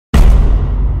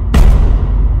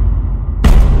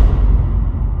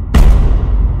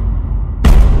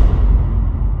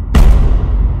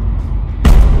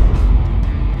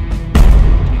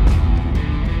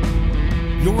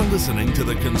to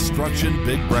the Construction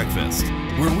Big Breakfast,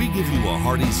 where we give you a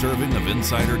hearty serving of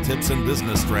insider tips and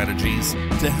business strategies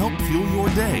to help fuel your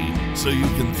day so you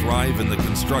can thrive in the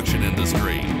construction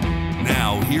industry.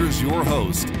 Now, here's your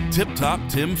host, Tip Top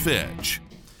Tim Fitch.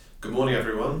 Good morning,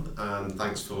 everyone, and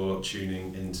thanks for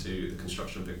tuning into the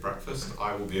Construction Big Breakfast.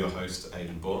 I will be your host,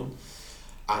 Aidan Bourne,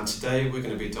 and today we're going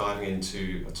to be diving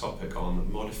into a topic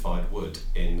on modified wood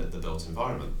in the built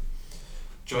environment.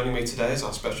 Joining me today is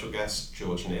our special guest,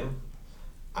 George Neal.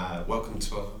 Welcome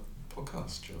to our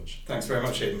podcast, George. Thanks very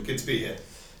much, Aidan. Good to be here.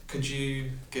 Could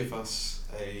you give us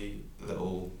a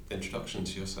little introduction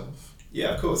to yourself?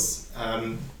 Yeah, of course.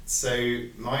 So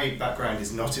my background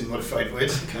is not in modified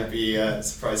wood. You'd be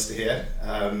surprised to hear.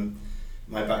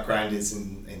 My background is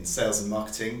in sales and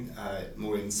marketing,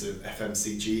 more in sort of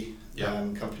FMCG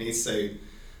companies. So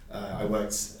I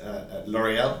worked at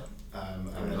L'Oreal,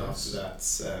 and then after that,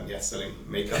 selling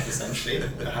makeup essentially.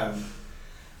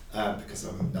 Because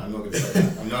I'm not going to say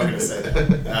that. I'm not going to say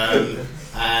that.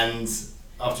 And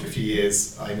after a few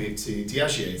years, I moved to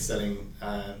Diageo, selling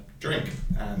drink,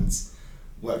 and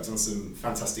worked on some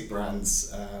fantastic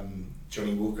brands.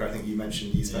 Johnny Walker, I think you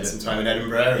mentioned you spent some time in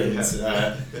Edinburgh, and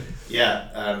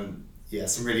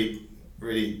some really,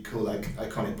 really cool, like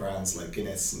iconic brands like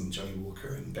Guinness and Johnny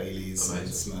Walker and Baileys.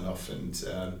 Amazing. And Smirnoff, and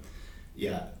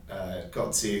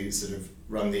got to sort of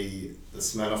run the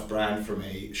Smirnoff brand from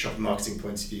a shop and marketing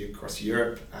point of view across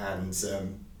Europe, and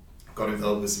got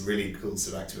involved with some really cool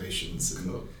sort of activations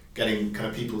and getting kind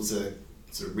of people to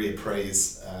sort of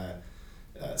reappraise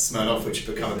Smirnoff, which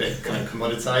had become a bit kind of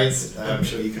commoditized. I'm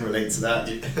sure you can relate to that.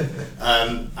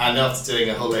 And after doing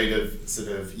a whole load of sort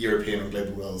of European and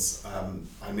global roles,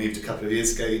 I moved a couple of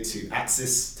years ago to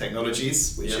Axis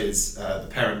Technologies, which is the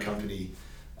parent company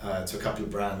to a couple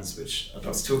of brands which I'd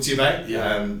love to talk to you about,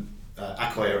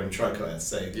 Accoya and Tricoya.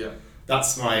 So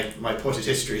that's my potted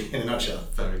history in a nutshell.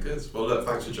 Very good. Well, look,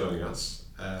 thanks for joining us.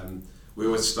 We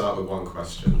always start with one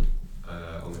question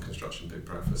on the Construction Big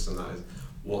Breakfast, and that is,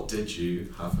 what did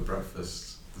you have for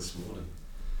breakfast this morning?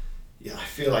 Yeah, I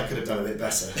feel I could have done a bit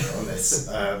better on this.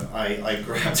 I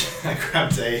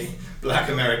grabbed a black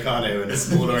Americano and a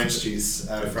small orange juice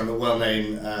from a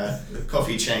well-known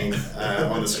coffee chain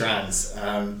on the Strands.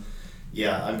 I'm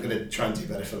going to try and do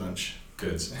better for lunch.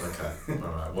 Good. Okay. All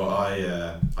right. Well,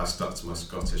 I stuck to my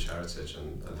Scottish heritage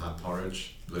and had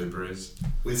porridge, blueberries.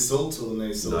 With salt or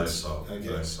no salt? No salt. Okay.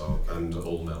 No salt, and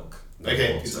all milk. No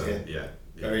okay. water. Good to hear. Yeah.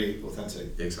 Very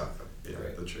authentic. Exactly. Yeah.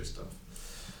 Great. The true stuff.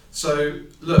 So,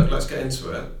 look, let's get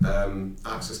into it.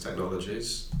 Axis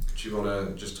Technologies. Do you want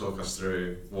to just talk us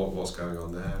through what's going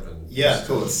on there? Of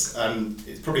course.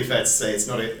 It's probably fair to say it's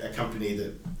not a company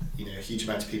that a huge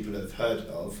amount of people have heard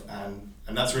of,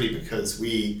 and that's really because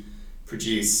we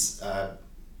produce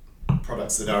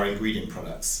products that are ingredient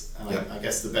products. And I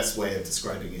guess the best way of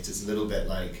describing it is a little bit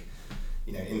like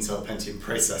Intel Pentium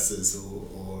processors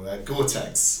or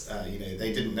Gore-Tex.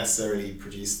 They didn't necessarily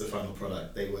produce the final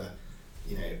product. They were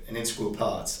an integral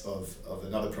part of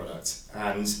another product.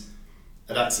 And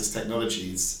at Axis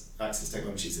Technologies, it's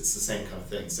the same kind of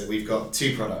thing. So we've got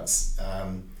two products,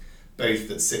 both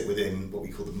that sit within what we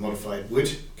call the modified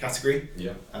wood category.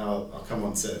 Yeah. And I'll come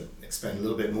on to explain a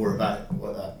little bit more about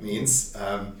what that means.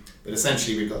 But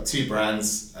essentially we've got two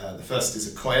brands. The first is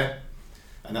Accoya,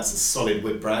 and that's a solid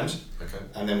wood brand. Okay.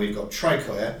 And then we've got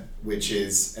Tricoya, which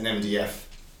is an MDF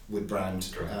wood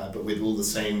brand, but with all the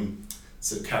same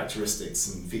sort of characteristics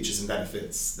and features and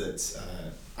benefits that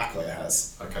Accoya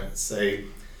has. Okay. So,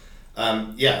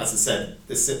 as I said,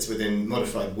 this sits within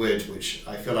modified wood, which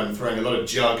I feel I'm throwing a lot of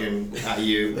jargon at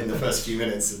you in the first few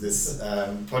minutes of this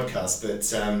podcast.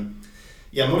 But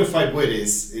modified wood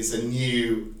is a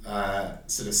new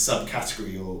sort of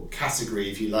subcategory or category,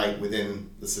 if you like,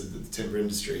 within the sort of the timber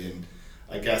industry. And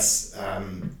I guess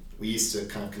we used to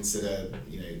kind of consider,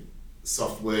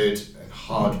 soft wood and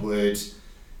hard wood.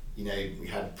 We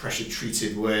had pressure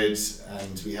treated wood,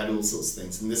 and we had all sorts of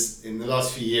things. And in the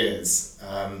last few years,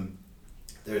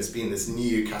 there has been this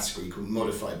new category called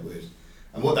modified wood.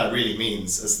 And what that really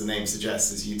means, as the name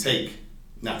suggests, is you take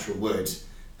natural wood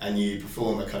and you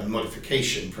perform a kind of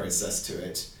modification process to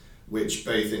it, which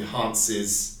both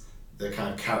enhances the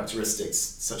kind of characteristics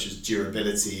such as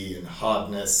durability and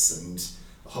hardness and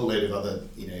a whole load of other,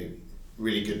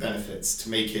 really good benefits to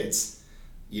make it,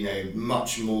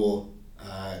 much more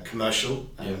commercial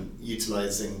and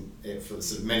utilising it for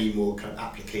sort of many more kind of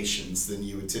applications than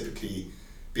you would typically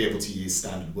be able to use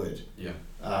standard wood.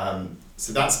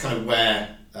 So that's kind of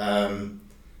where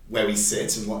we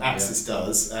sit and what Axis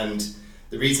does. And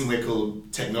the reason we're called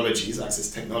Axis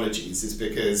Technologies, is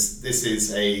because this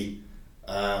is a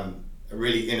a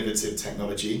really innovative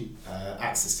technology.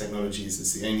 Axis Technologies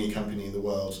is the only company in the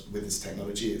world with this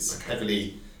technology. It's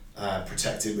heavily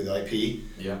protected with IP.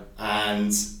 Yeah.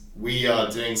 And we are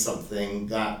doing something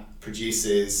that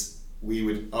produces, we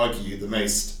would argue, the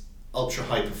most ultra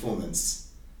high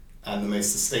performance and the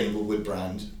most sustainable wood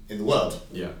brand in the world.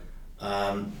 Yeah.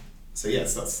 So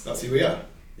yes, that's who we are.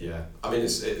 Yeah. I mean,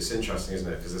 it's interesting,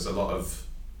 isn't it? Because there's a lot of,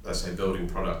 let's say, building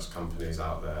products companies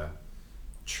out there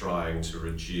trying to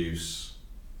reduce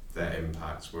their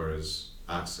impact, whereas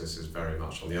Axis is very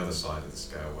much on the other side of the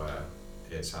scale where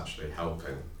it's actually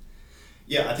helping.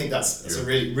 Yeah, I think that's a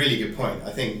really, really good point.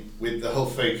 I think with the whole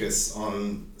focus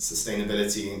on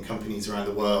sustainability and companies around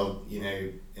the world, you know,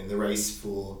 in the race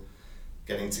for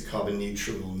getting to carbon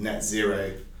neutral, net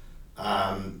zero,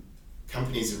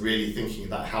 companies are really thinking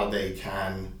about how they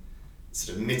can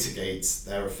sort of mitigate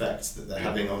their effect that they're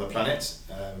having on the planet,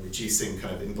 reducing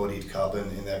kind of embodied carbon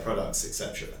in their products,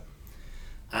 etc.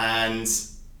 And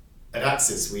at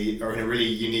Axis, we are in a really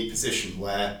unique position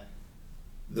where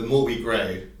the more we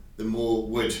grow, the more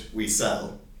wood we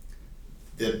sell,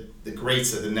 the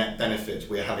greater the net benefit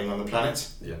we're having on the planet.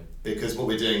 Yeah. Because what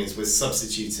we're doing is we're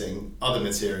substituting other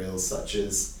materials such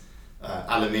as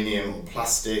aluminium or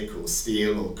plastic or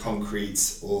steel or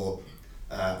concrete or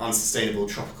unsustainable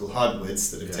tropical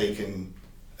hardwoods that have taken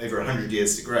over 100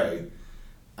 years to grow,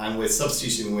 and we're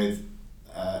substituting with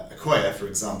Accoya, for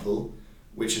example,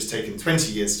 which has taken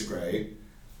 20 years to grow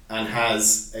and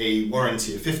has a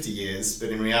warranty of 50 years, but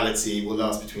in reality will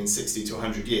last between 60 to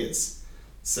 100 years.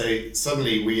 So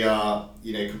suddenly we are,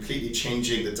 you know, completely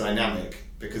changing the dynamic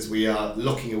because we are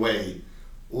locking away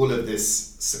all of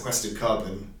this sequestered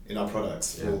carbon in our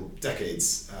products for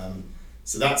decades.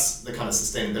 So that's the kind of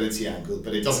sustainability angle,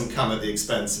 but it doesn't come at the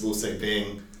expense of also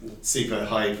being super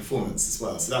high performance as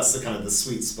well. So that's the kind of the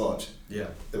sweet spot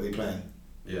that we play in.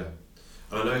 Yeah.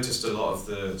 And I noticed a lot of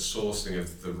the sourcing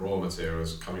of the raw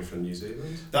materials coming from New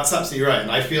Zealand. That's absolutely right. And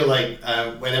I feel like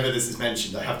whenever this is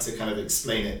mentioned, I have to kind of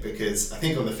explain it because I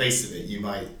think on the face of it, you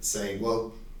might say,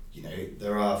 well, you know,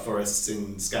 there are forests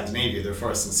in Scandinavia, there are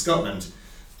forests in Scotland.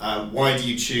 Why do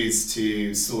you choose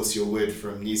to source your wood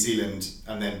from New Zealand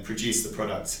and then produce the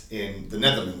product in the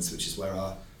Netherlands, which is where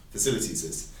our facilities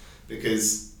is?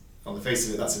 Because on the face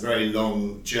of it, that's a very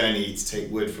long journey to take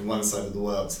wood from one side of the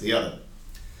world to the other.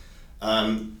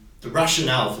 The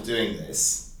rationale for doing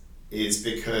this is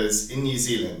because in New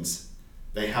Zealand,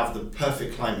 they have the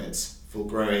perfect climate for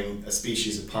growing a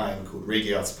species of pine called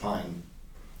radiata pine.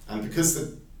 And because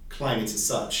the climate is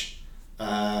such,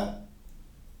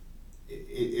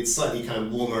 it's slightly kind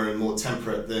of warmer and more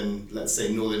temperate than, let's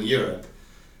say, Northern Europe.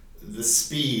 The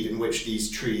speed in which these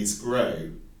trees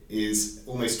grow is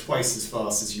almost twice as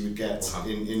fast as you would get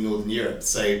in Northern Europe.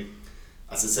 So,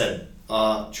 as I said,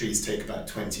 our trees take about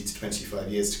 20 to 25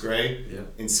 years to grow. Yeah.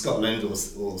 In Scotland or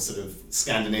sort of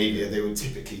Scandinavia, they would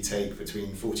typically take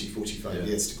between 40, 45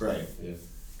 years to grow. Yeah.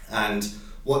 And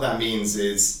what that means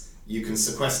is you can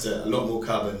sequester a lot more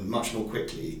carbon much more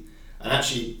quickly. And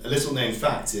actually, a little known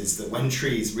fact is that when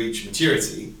trees reach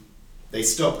maturity, they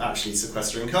stop actually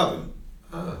sequestering carbon.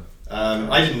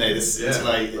 I didn't know this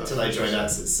until I joined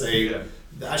Axis. So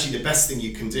actually the best thing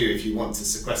you can do if you want to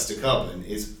sequester carbon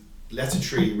is let a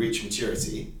tree reach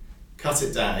maturity, cut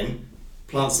it down,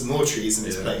 plant some more trees in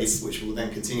its place, which will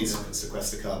then continue to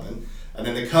sequester carbon. And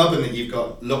then the carbon that you've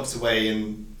got locked away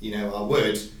in, you know, our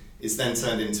wood is then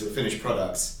turned into a finished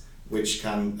product, which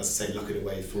can, as I say, lock it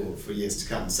away for years to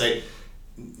come. So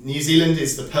New Zealand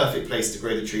is the perfect place to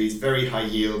grow the trees, very high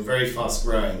yield, very fast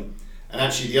growing. And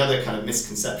actually the other kind of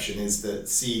misconception is that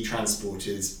sea transport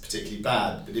is particularly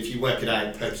bad, but if you work it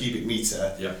out per cubic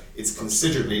metre, it's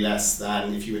considerably less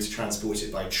than if you were to transport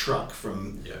it by truck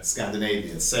from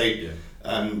Scandinavia. So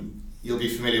you'll be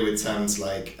familiar with terms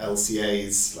like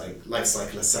LCAs, like life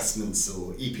cycle assessments,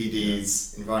 or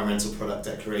EPDs, environmental product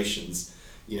declarations.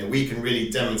 You know, we can really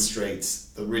demonstrate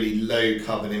the really low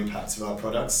carbon impact of our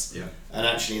products. Yeah. And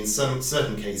actually in some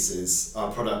certain cases,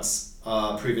 our products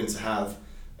are proven to have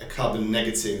a carbon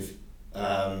negative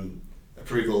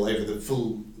approval over the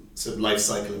full sort of life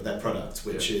cycle of their product,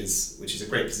 which is a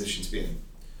great position to be in.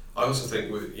 I also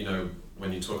think, you know,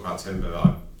 when you talk about timber,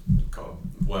 I've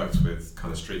worked with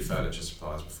kind of street furniture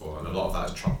suppliers before, and a lot of that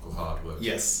is tropical hardwood.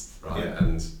 Yes. Right. Yeah.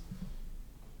 And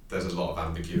there's a lot of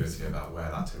ambiguity about where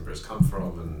that timber has come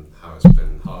from and how it's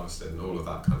been harvested and all of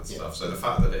that kind of stuff. So the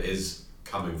fact that it is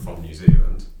coming from New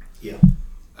Zealand,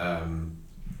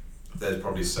 there's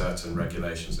probably certain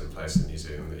regulations in place in New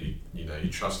Zealand that you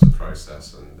trust the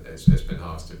process and it's been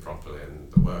harvested properly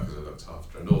and the workers are looked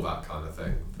after and all that kind of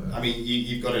thing. I mean,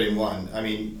 you've got it in one. I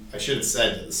mean, I should have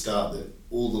said at the start that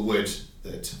all the wood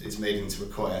that is made into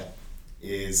Accoya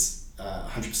is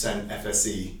 100%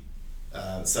 FSC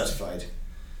certified.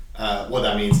 What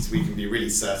that means is we can be really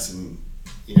certain,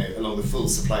 along the full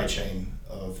supply chain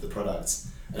of the product.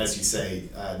 And as you say,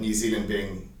 New Zealand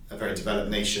being a very developed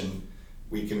nation,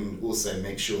 we can also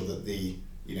make sure that the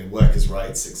workers'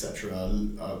 rights, etc.,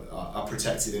 are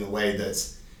protected in a way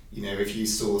that, if you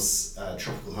source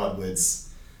tropical hardwoods,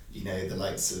 the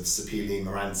likes of Sapele,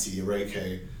 Meranti,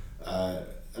 Iroko,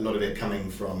 a lot of it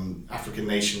coming from African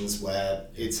nations where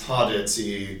it's harder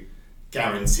to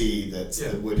guarantee that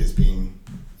the wood has been,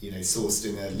 sourced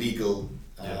in a legal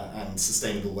and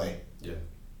sustainable way. Yeah,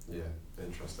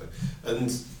 interesting.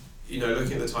 And,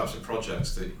 looking at the types of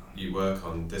projects that you work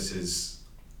on, this is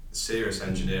serious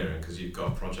engineering because you've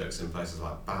got projects in places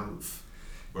like Banff,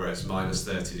 where it's minus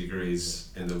 30 degrees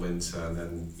in the winter and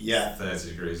then 30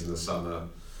 degrees in the summer.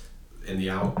 In the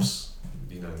Alps,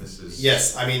 this is...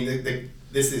 Yes, I mean,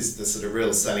 this is the sort of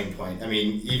real selling point. I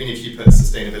mean, even if you put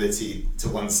sustainability to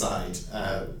one side,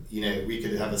 we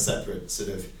could have a separate sort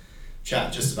of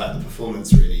chat just about the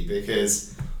performance, really,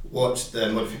 because what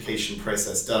the modification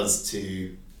process does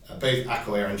to both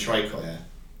Accoya and Tricoya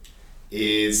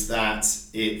is that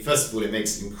first of all, it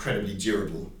makes it incredibly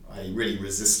durable, really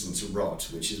resistant to rot,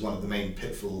 which is one of the main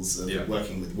pitfalls of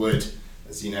working with wood,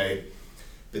 as you know.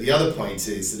 But the other point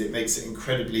is that it makes it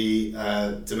incredibly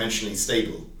dimensionally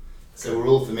stable. So we're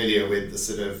all familiar with the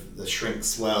sort of the shrink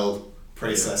swell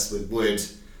process with wood,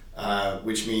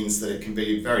 which means that it can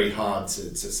be very hard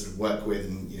to sort of work with,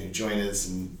 and joiners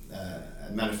and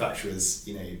manufacturers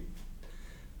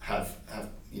have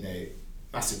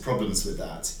massive problems with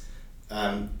that.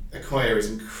 Accoya is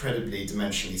incredibly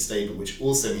dimensionally stable, which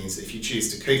also means that if you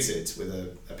choose to coat it with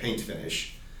a paint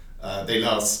finish, they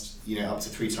last up to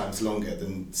 3 times longer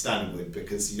than standard wood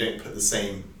because you don't put the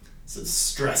same sort of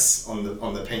stress on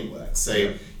the paintwork.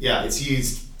 So it's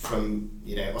used from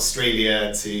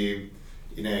Australia to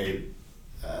the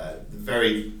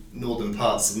very northern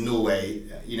parts of Norway.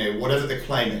 Whatever the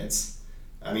climate.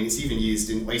 I mean, it's even used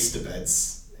in oyster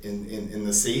beds in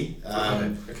the sea.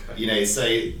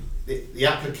 So the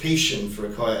application for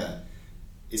Accoya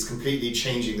is completely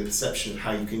changing the perception of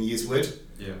how you can use wood.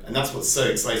 Yeah. And that's what's so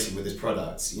exciting with this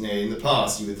product. In the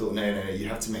past you would have thought, no, you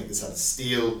have to make this out of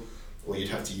steel or you'd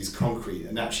have to use concrete.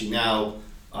 And actually now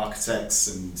architects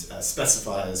and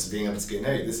specifiers are being able to go,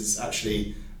 no, this is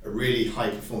actually a really high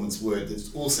performance wood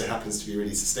that also happens to be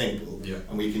really sustainable. Yeah.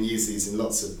 And we can use these in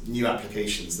lots of new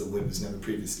applications that wood was never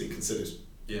previously considered.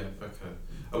 Yeah, okay.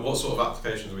 And what sort of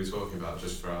applications are we talking about,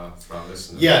 just for our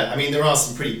listeners? Yeah, I mean, there are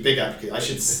some pretty big applications. I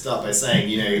should start by saying,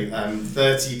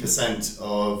 30%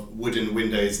 of wooden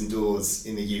windows and doors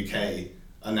in the UK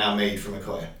are now made from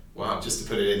Accoya. Wow. Just to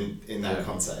put it in that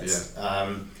context.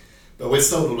 Yeah. But we're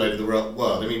sold all over the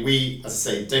world. I mean, we, as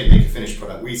I say, don't make a finished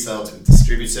product. We sell to a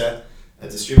distributor. A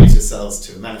distributor sells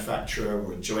to a manufacturer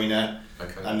or a joiner,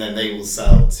 and then they will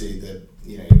sell to the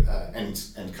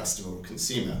end customer or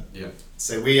consumer. Yeah.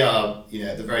 So we are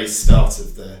at the very start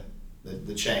of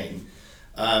the chain,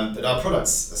 but our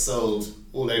products are sold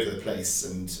all over the place,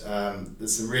 and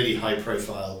there's some really high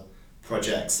profile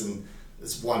projects, and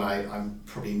there's one I'm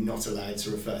probably not allowed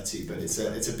to refer to, but it's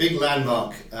a big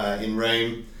landmark in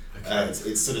Rome.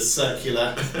 It's sort of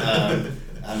circular.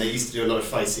 And they used to do a lot of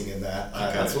fighting in there.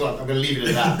 That's all. I'm going to leave it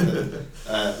at that.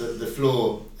 But the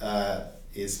floor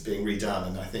is being redone,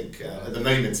 and I think at the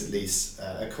moment at least,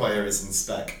 Accoya is in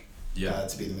spec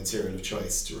to be the material of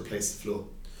choice to replace the floor.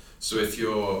 So if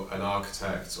you're an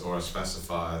architect or a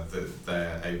specifier, that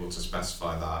they're able to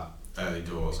specify that early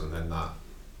doors, and then that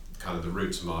kind of the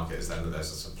route to market is then that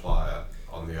there's a supplier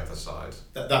on the other side.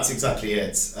 That's exactly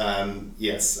it.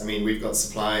 Yes, I mean, we've got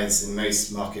suppliers in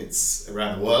most markets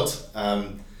around the world.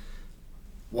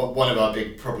 One of our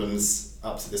big problems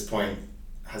up to this point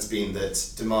has been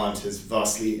that demand has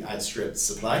vastly outstripped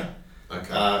supply.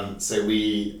 So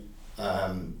we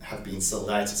have been sold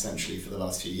out essentially for the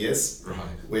last few years,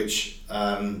 which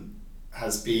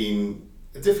has been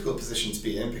a difficult position to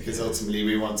be in, because ultimately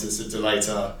we want to sort of delight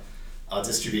our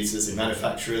distributors and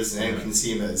manufacturers and end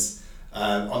consumers.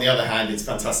 On the other hand, it's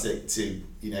fantastic to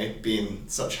be in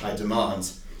such high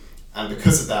demand, and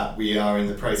because of that, we are in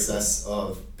the process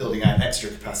of building out extra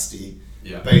capacity,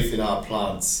 both in our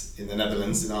plants in the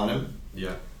Netherlands in Arnhem,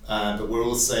 but we're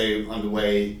also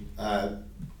underway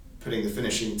putting the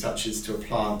finishing touches to a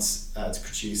plant to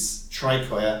produce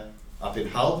Tricoya up in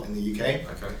Hull in the UK.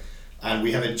 And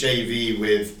we have a JV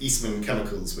with Eastman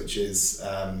Chemicals, which is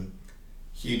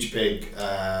huge, big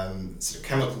sort of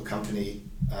chemical company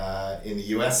in the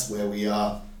US, where we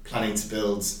are planning to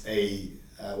build an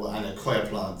Accoya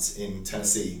plant in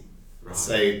Tennessee.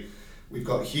 So we've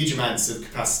got huge amounts of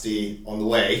capacity on the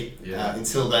way.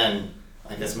 Until then,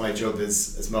 I guess my job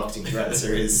as marketing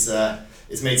director is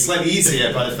made slightly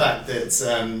easier by the fact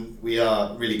that we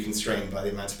are really constrained by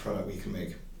the amount of product we can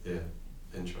make. Yeah,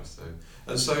 interesting.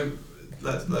 And so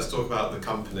let's talk about the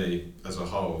company as a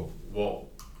whole.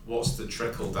 What's the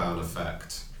trickle-down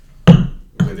effect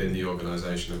within the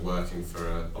organisation of working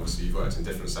for obviously you've worked in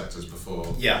different sectors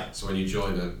before. Yeah. So when you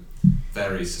join a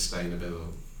very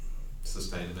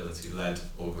sustainability-led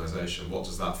organisation, what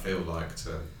does that feel like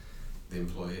to the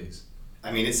employees?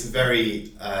 I mean, it's a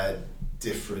very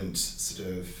different sort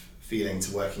of feeling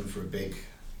to working for a big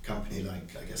company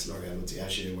like, I guess, L'Oréal or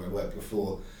Diageo, where I worked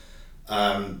before.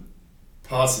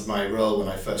 Part of my role when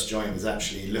I first joined was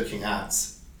actually looking at,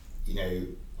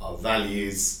 our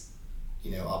values,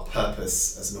 our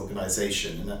purpose as an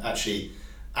organisation, and actually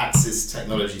Axis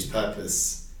Technology's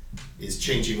purpose is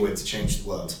changing wood to change the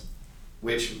world,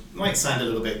 which might sound a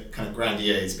little bit kind of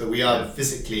grandiose, but we are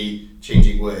physically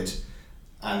changing wood,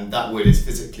 and that wood is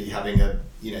physically having a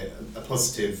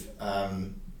positive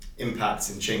impact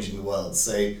in changing the world.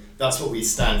 So that's what we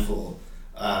stand for,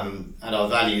 and our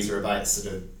values are about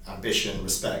sort of ambition,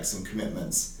 respect, and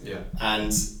commitments. Yeah.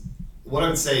 And what I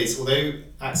would say is, although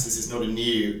Axis is not a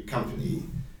new company,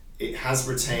 it has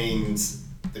retained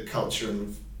the culture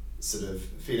and sort of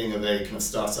feeling of a kind of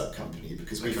startup company,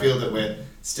 because we feel that we're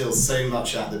still so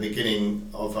much at the beginning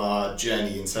of our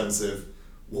journey in terms of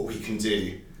what we can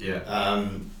do. Yeah.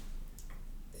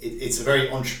 It's a very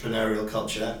entrepreneurial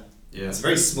culture. Yeah. It's a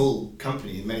very small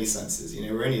company in many senses.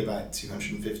 We're only about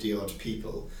 250 odd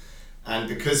people, and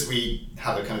because we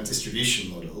have a kind of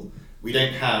distribution model, we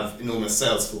don't have enormous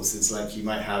sales forces like you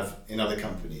might have in other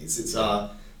companies. It's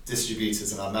our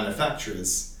distributors and our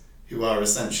manufacturers who are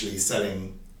essentially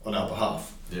selling on our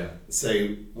behalf. Yeah. So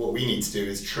what we need to do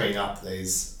is train up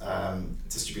those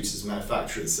distributors and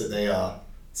manufacturers so they are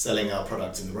selling our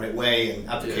product in the right way and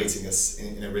advocating us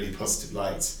in a really positive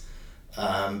light.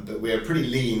 But we're a pretty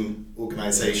lean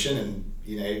organisation,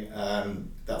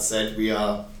 and that said, we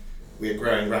are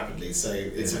growing rapidly. So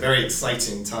it's a very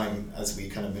exciting time as we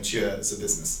kind of mature as a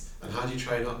business. And how do you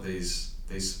train up these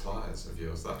suppliers of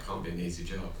yours? That can't be an easy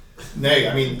job. No,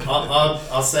 I mean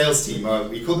our sales team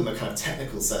we call them a kind of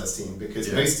technical sales team,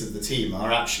 because most of the team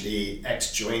are actually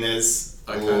ex-joiners,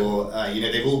 or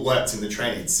they've all worked in the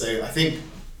trade. So I think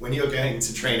when you're going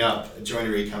to train up a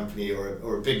joinery company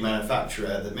or a big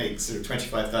manufacturer that makes sort of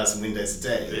 25,000 windows a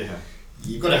day,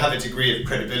 you've got to have a degree of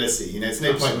credibility. It's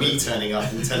no point me turning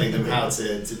up and telling them how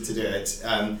to do it.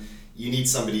 You need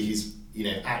somebody who's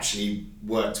actually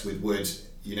worked with wood,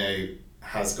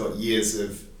 has got years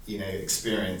of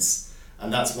experience,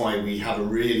 and that's why we have a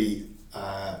really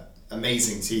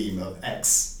amazing team of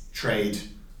ex-trade,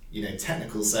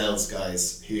 technical sales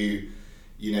guys who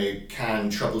can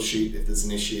troubleshoot if there's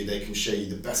an issue. They can show you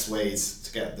the best ways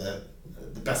to get the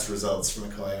best results from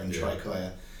Accoya and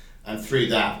Tricoya, and through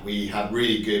that we have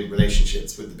really good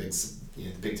relationships with the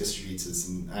big distributors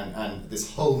and this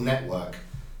whole network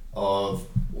of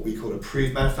what we call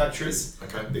approved manufacturers.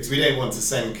 Because we don't want to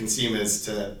send consumers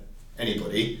to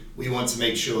anybody. We want to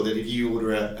make sure that if you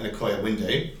order an Accoya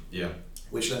window,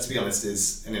 which, let's be honest,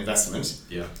 is an investment,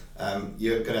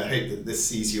 you're going to hope that this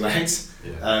sees you out.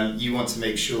 You want to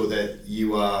make sure that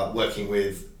you are working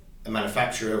with a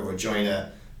manufacturer or a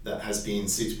joiner that has been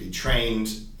suitably trained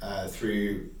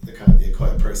through the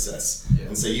Accoya process.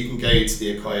 And so you can go to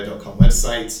the Accoya.com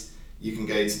website, you can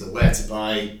go to the Where to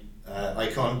Buy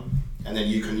icon, and then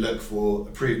you can look for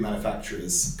approved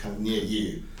manufacturers kind of near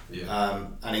you.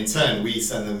 And in turn, we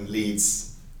send them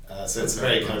leads. So it's a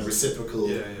very kind of reciprocal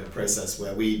process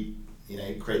where we,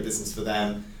 create business for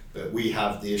them, but we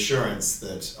have the assurance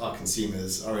that our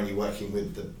consumers are only working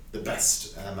with the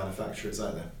best manufacturers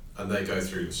out there. And they go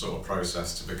through the sort of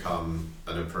process to become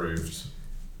an approved.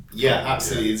 Yeah,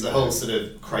 absolutely. There's a whole sort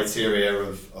of criteria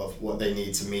of what they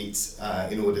need to meet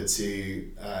in order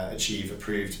to achieve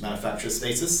approved manufacturer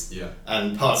status.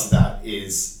 And part of that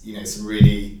is, some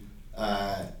really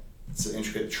sort of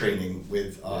intricate training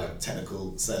with our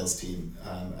technical sales team,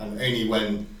 and only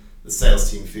when the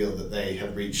sales team feel that they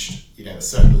have reached a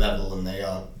certain level and they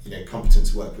are competent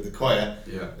to work with Accoya,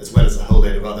 as well as a whole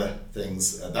load of other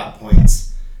things, at that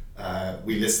point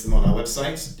we list them on our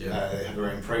website. They have their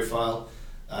own profile.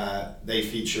 They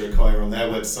feature Accoya on their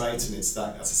website, and it's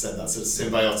that, as I said, that sort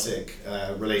of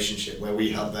symbiotic relationship where we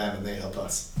help them and they help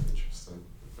us. Interesting,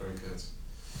 very good.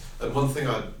 And one thing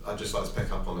I'd just like to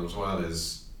pick up on as well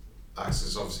is Axis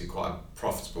is obviously quite a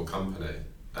profitable company,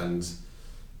 and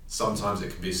sometimes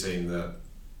it can be seen that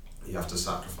you have to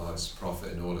sacrifice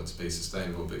profit in order to be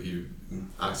sustainable, but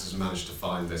Axis managed to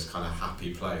find this kind of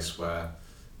happy place where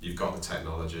you've got the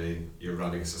technology, you're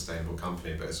running a sustainable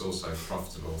company, but it's also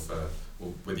profitable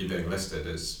with you being listed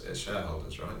as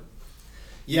shareholders, right?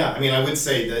 Yeah, I mean, I would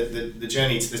say that the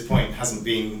journey to this point hasn't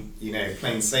been,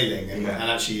 plain sailing, and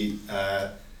actually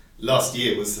last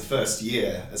year was the first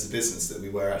year as a business that we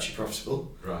were actually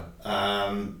profitable. Right.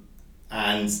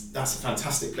 And that's a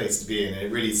fantastic place to be in.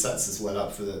 It really sets us well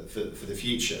up for the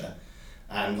future.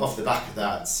 And off the back of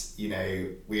that,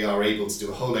 we are able to do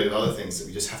a whole load of other things that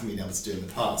we just haven't been able to do in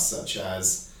the past, such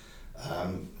as,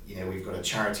 we've got a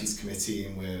charities committee,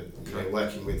 and we're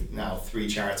working with now 3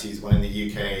 charities, one in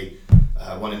the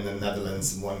UK, one in the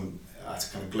Netherlands, and one at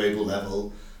a kind of global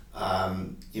level.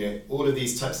 All of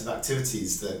these types of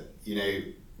activities that,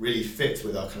 really fit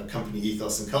with our kind of company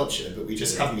ethos and culture, but we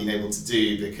just haven't been able to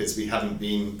do because we haven't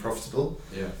been profitable.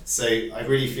 Yeah. So I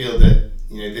really feel that,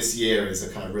 this year is a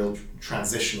kind of real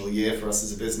transitional year for us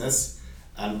as a business.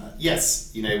 And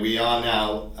yes, we are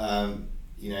now,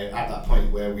 at that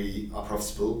point where we are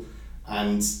profitable.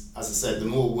 And as I said, the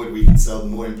more wood we can sell, the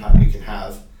more impact we can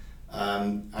have.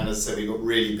 And as I said, we've got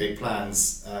really big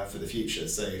plans for the future.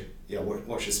 So yeah,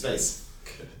 watch your space.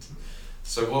 Good.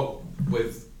 So what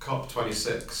with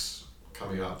COP26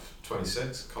 coming up?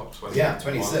 26? COP21? Yeah,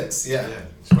 26. Yeah.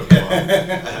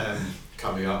 21.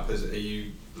 Coming up, are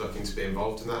you looking to be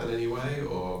involved in that in any way,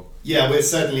 or? Yeah, we're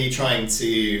certainly trying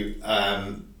to,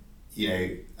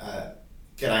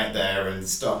 get out there and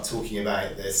start talking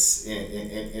about this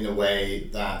in a way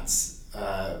that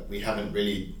we haven't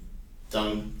really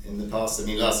done in the past. I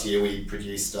mean, last year we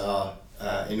produced our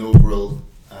inaugural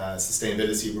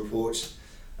sustainability report.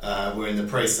 We're in the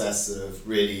process of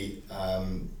really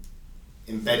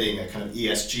embedding a kind of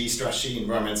ESG strategy,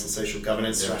 environmental social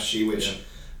governance strategy, which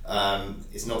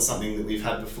is not something that we've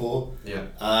had before. Yeah.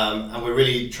 And we're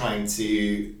really trying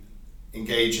to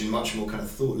engage in much more kind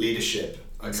of thought leadership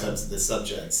in terms of the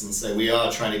subjects. And so we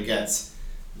are trying to get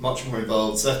much more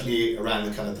involved, certainly around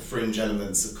the kind of the fringe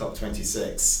elements of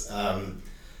COP26.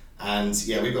 And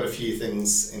yeah, we've got a few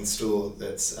things in store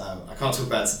that I can't talk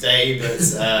about today, but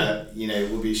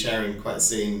we'll be sharing quite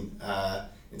soon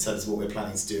in terms of what we're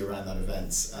planning to do around that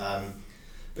event.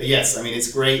 But yes, I mean,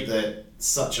 it's great that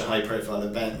such a high profile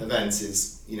event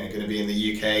is going to be in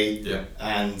the UK. Yeah.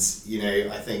 And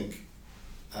I think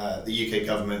the UK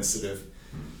government sort of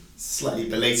slightly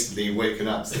belatedly woken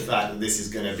up to the fact that this is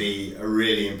going to be a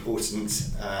really important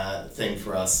thing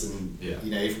for us. And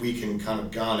if we can kind of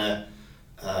garner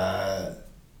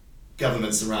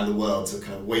governments around the world to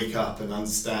kind of wake up and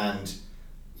understand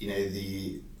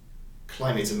the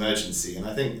climate emergency, and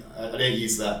I think I don't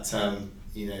use that term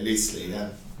loosely.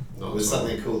 There was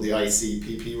something called the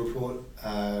ICPP report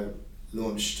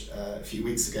launched a few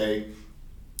weeks ago,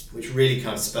 which really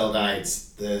kind of spelled out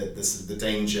the sort of the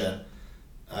danger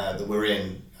that we're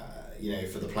in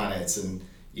for the planet. And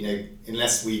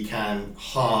unless we can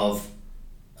halve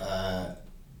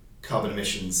carbon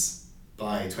emissions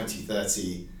by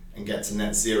 2030 and get to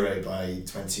net zero by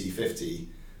 2050,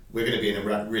 we're going to be in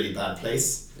a really bad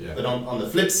place. Yeah. But on the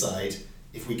flip side,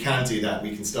 if we can do that,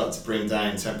 we can start to bring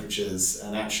down temperatures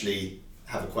and actually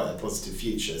have quite a positive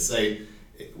future. So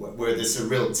we're at this a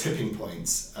real tipping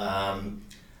point. And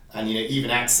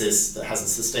even Axis, that has a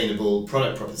sustainable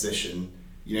product proposition,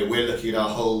 we're looking at our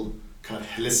whole kind of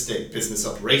holistic business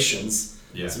operations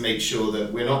to make sure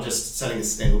that we're not just selling a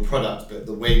sustainable product, but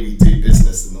the way we do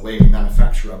business and the way we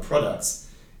manufacture our products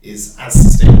is as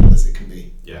sustainable as it can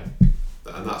be. Yeah,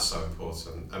 and that's so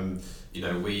important.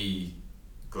 We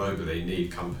globally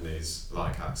need companies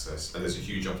like Axis, and there's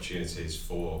huge opportunities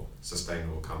for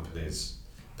sustainable companies,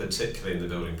 particularly in the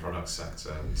building products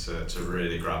sector, to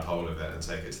really grab hold of it and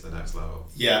take it to the next level.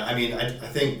 Yeah, I mean, I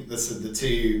think the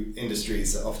two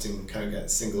industries that often kind of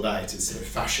get singled out is sort of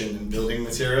fashion and building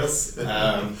materials.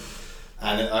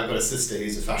 And I've got a sister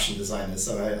who's a fashion designer,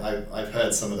 so I've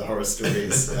heard some of the horror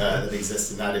stories that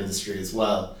exist in that industry as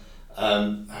well. I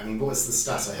mean, what was the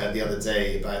stat I heard the other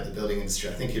day about the building industry?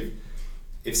 I think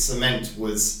if cement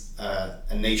was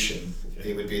a nation,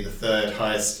 it would be the third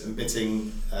highest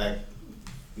emitting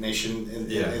nation in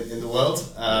the world,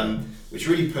 which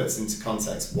really puts into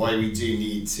context why we do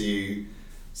need to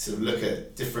sort of look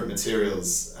at different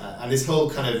materials. And this whole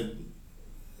kind of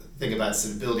thing about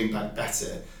sort of building back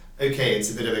better, okay, it's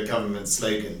a bit of a government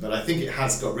slogan, but I think it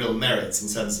has got real merit in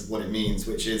terms of what it means,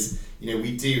 which is,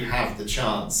 we do have the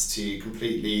chance to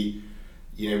completely,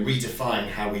 redefine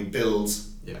how we build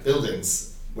buildings,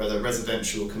 whether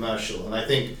residential or commercial. And I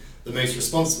think the most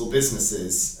responsible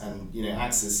businesses, and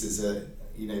Axis is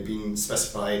being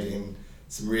specified in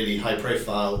some really high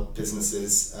profile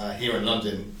businesses here in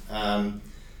London,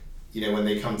 when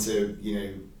they come to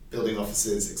building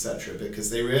offices, etc.,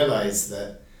 because they realise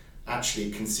that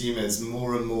actually consumers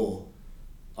more and more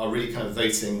are really kind of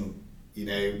voting,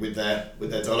 with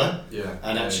their dollar. Yeah.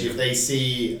 And actually, if they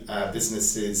see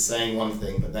businesses saying one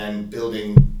thing but then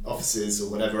building offices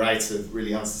or whatever out of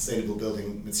really unsustainable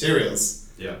building materials,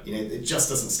 it just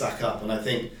doesn't stack up. And I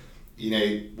think,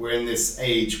 we're in this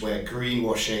age where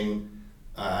greenwashing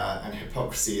and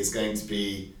hypocrisy is going to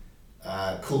be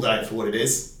called out for what it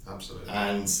is. Absolutely.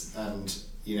 And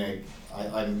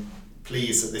I'm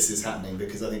pleased that this is happening,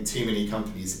 because I think too many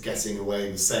companies are getting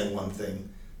away with saying one thing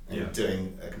and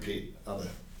doing a complete other.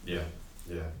 Yeah.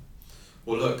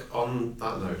 Well, look, on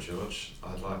that note, George,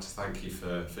 I'd like to thank you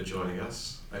for joining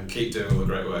us, and keep doing all the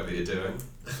great work that you're doing.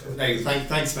 No,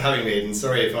 thanks for having me, and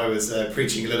sorry if I was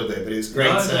preaching a little bit, but it was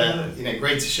great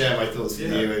great to share my thoughts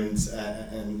with you and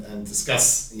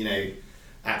discuss,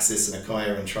 Axis and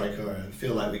Acquire and Tricor. I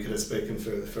feel like we could have spoken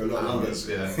for a lot longer.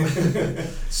 Yeah.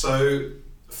 So,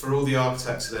 for all the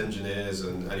architects and engineers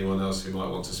and anyone else who might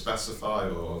want to specify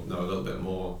or know a little bit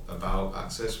more about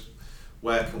Axis,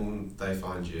 where can they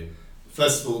find you?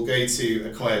 First of all, go to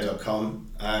acquire.com.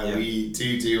 We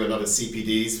do a lot of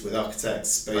CPDs with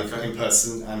architects, both in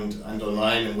person and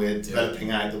online, and we're developing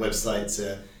out the website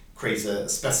to create a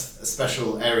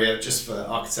special area just for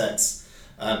architects.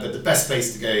 But the best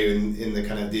place to go in the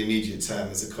kind of the immediate term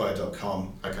is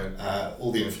acquire.com. Okay.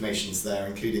 All the information's there,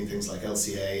 including things like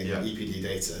LCA and EPD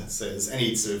data. So if there's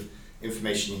any sort of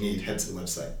information you need, head to the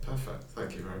website. Perfect.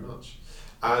 Thank you very much.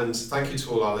 And thank you to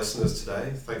all our listeners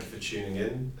today. Thank you for tuning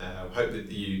in. Hope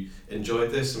that you enjoyed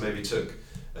this and maybe took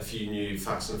a few new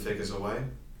facts and figures away.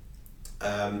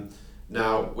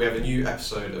 Now, we have a new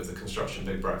episode of the Construction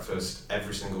Big Breakfast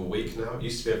every single week now. It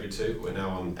used to be every 2, but we're now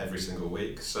on every single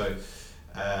week. So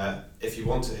if you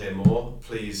want to hear more,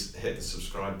 please hit the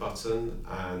subscribe button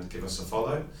and give us a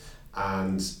follow.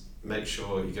 And make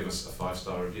sure you give us a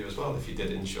 5-star review as well if you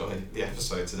did enjoy the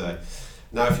episode today.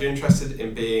 Now, if you're interested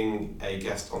in being a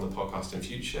guest on the podcast in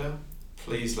future,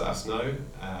 please let us know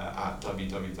at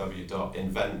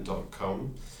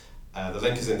www.invent.com. The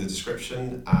link is in the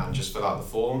description, and just fill out the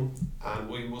form, and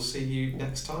we will see you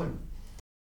next time.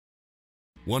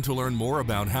 Want to learn more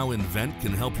about how Invent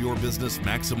can help your business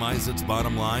maximize its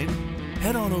bottom line?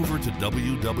 Head on over to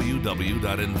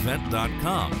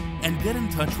www.invent.com and get in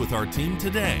touch with our team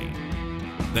today.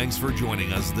 Thanks for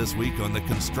joining us this week on the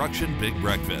Construction Big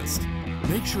Breakfast.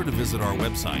 Make sure to visit our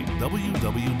website,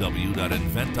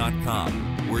 www.invent.com,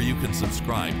 where you can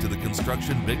subscribe to the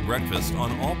Construction Big Breakfast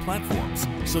on all platforms,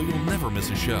 so you'll never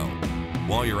miss a show.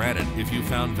 While you're at it, if you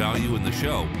found value in the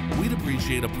show, we'd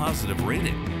appreciate a positive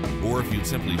rating. Or if you'd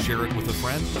simply share it with a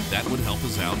friend, that would help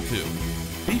us out too.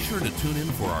 Be sure to tune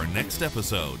in for our next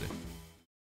episode.